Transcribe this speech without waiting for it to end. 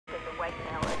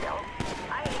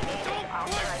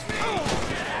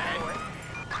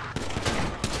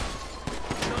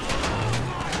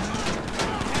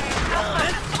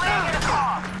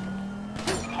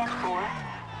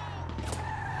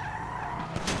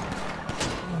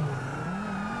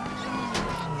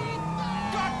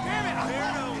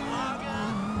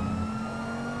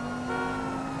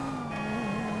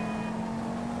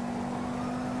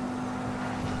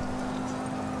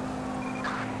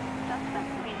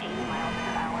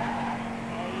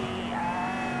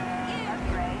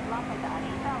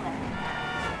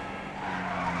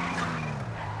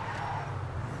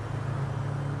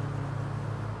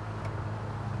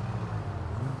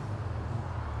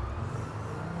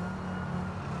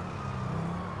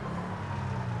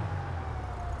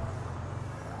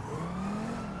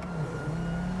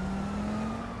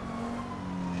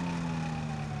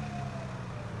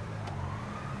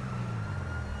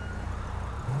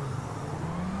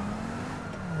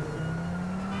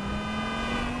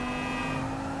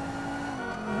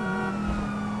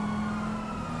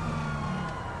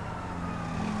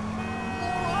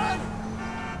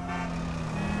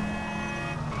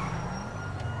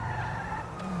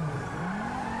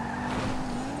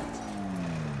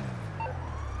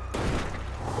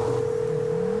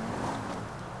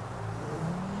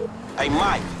Hey,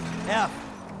 Mike. F.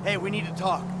 Hey, we need to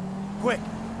talk. Quick,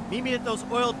 meet me at those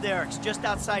oil derricks just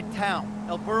outside town,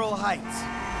 El Burro Heights.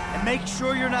 And make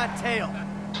sure you're not tailed.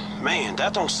 Man,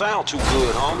 that don't sound too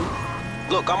good,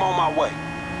 homie. Look, I'm on my way.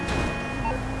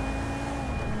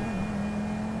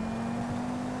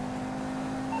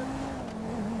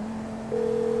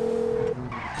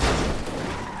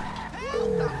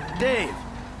 Dave,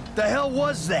 the hell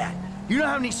was that? You know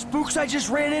how many spooks I just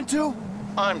ran into?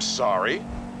 I'm sorry.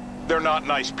 They're not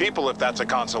nice people if that's a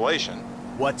consolation.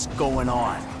 What's going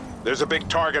on? There's a big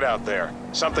target out there,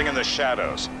 something in the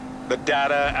shadows. The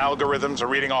data algorithms are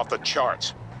reading off the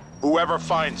charts. Whoever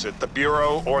finds it, the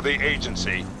Bureau or the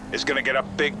agency, is gonna get a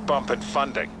big bump in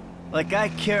funding. Like I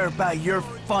care about your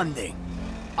funding.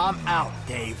 I'm out,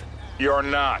 Dave. You're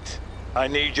not. I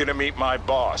need you to meet my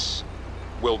boss.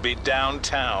 We'll be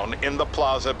downtown in the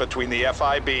plaza between the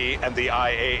FIB and the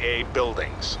IAA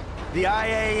buildings. The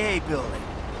IAA building.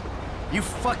 You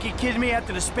fucking kidding me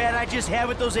after the spat I just had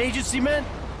with those agency men?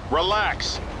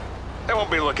 Relax. They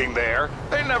won't be looking there.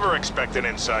 They never expect an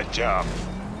inside job.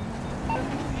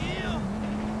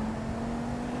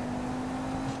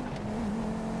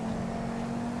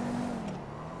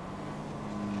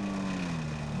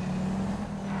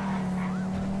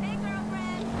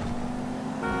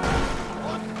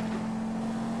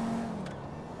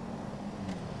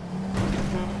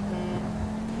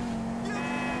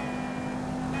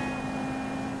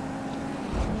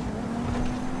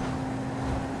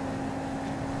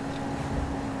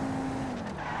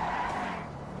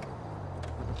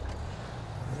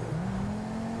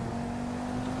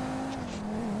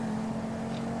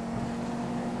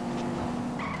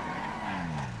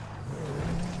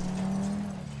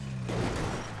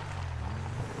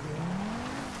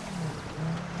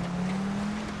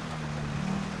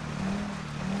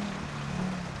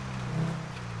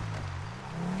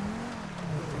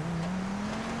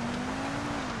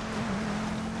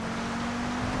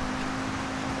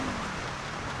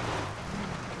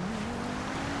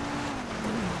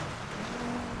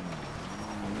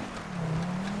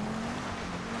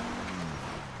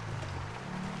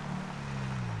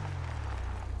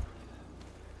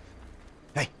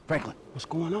 Hey, Franklin. What's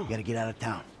going on? You gotta get out of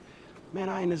town. Man,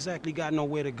 I ain't exactly got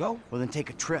nowhere to go. Well, then take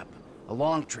a trip. A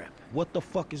long trip. What the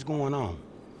fuck is going on?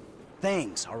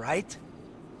 Things, all right?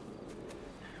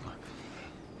 Look,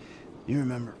 you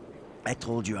remember I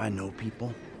told you I know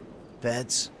people?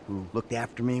 Feds who looked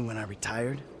after me when I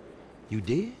retired? You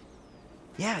did?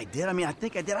 Yeah, I did. I mean, I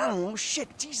think I did. I don't know.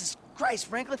 Shit, Jesus Christ,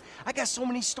 Franklin. I got so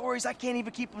many stories, I can't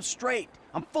even keep them straight.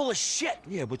 I'm full of shit.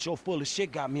 Yeah, but your full of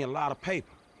shit got me a lot of paper.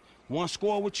 One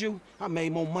score with you, I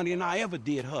made more money than I ever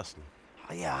did hustling.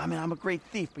 Oh, yeah, I mean, I'm a great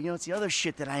thief, but you know, it's the other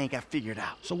shit that I ain't got figured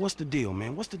out. So what's the deal,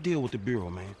 man? What's the deal with the Bureau,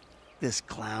 man? This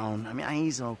clown, I mean,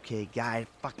 he's an okay guy,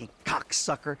 fucking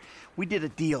cocksucker. We did a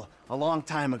deal a long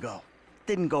time ago.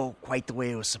 Didn't go quite the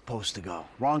way it was supposed to go.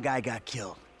 Wrong guy got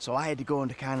killed. So I had to go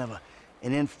into kind of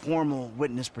an informal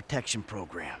witness protection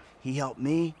program. He helped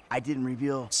me, I didn't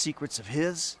reveal secrets of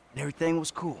his, and everything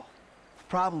was cool. The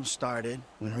problem started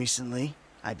when recently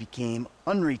I became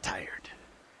unretired.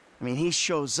 I mean, he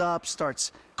shows up,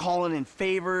 starts calling in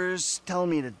favors,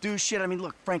 telling me to do shit. I mean,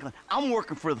 look, Franklin, I'm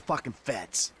working for the fucking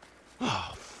feds.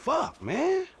 Oh, fuck,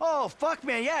 man. Oh, fuck,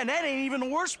 man, yeah, and that ain't even the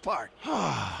worst part. Did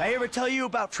I ever tell you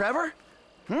about Trevor?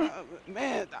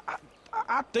 Man,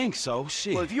 I think so,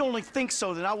 shit. Well, if you only think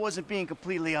so, then I wasn't being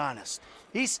completely honest.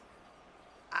 He's...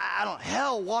 I don't...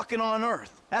 hell walking on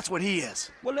Earth. That's what he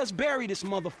is. Well, let's bury this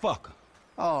motherfucker.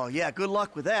 Oh, yeah, good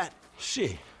luck with that.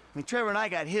 Shit. I mean, Trevor and I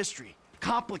got history.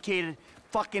 Complicated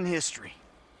fucking history.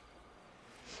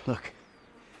 Look,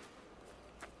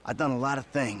 I've done a lot of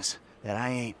things that I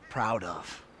ain't proud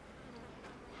of.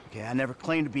 Okay, I never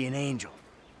claimed to be an angel.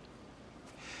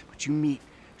 But you meet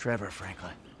Trevor,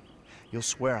 Franklin, you'll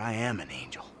swear I am an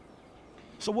angel.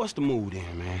 So what's the mood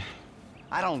then, man?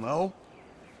 I don't know.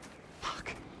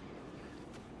 Fuck.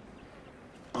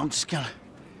 I'm just gonna,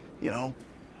 you know,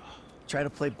 try to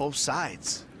play both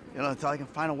sides. You know, until I can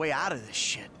find a way out of this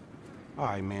shit. All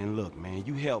right, man, look, man,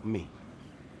 you help me.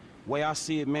 Way I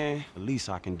see it, man, the least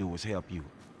I can do is help you.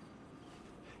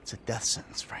 It's a death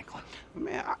sentence, Franklin.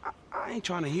 Man, I ain't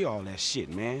trying to hear all that shit,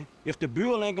 man. If the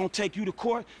Bureau ain't gonna take you to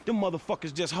court, them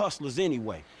motherfuckers just hustlers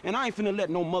anyway. And I ain't finna let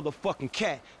no motherfucking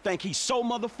cat think he's so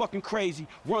motherfucking crazy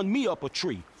run me up a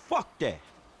tree. Fuck that.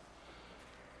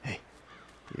 Hey,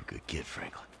 you're a good kid,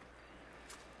 Franklin.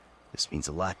 This means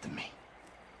a lot to me.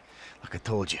 Like I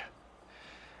told you,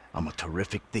 I'm a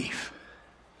terrific thief.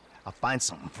 I'll find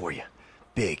something for you.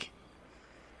 Big.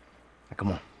 Now, come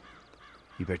on.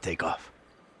 You better take off.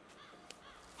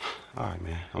 All right,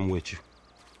 man. I'm with you.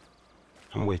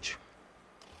 I'm with you.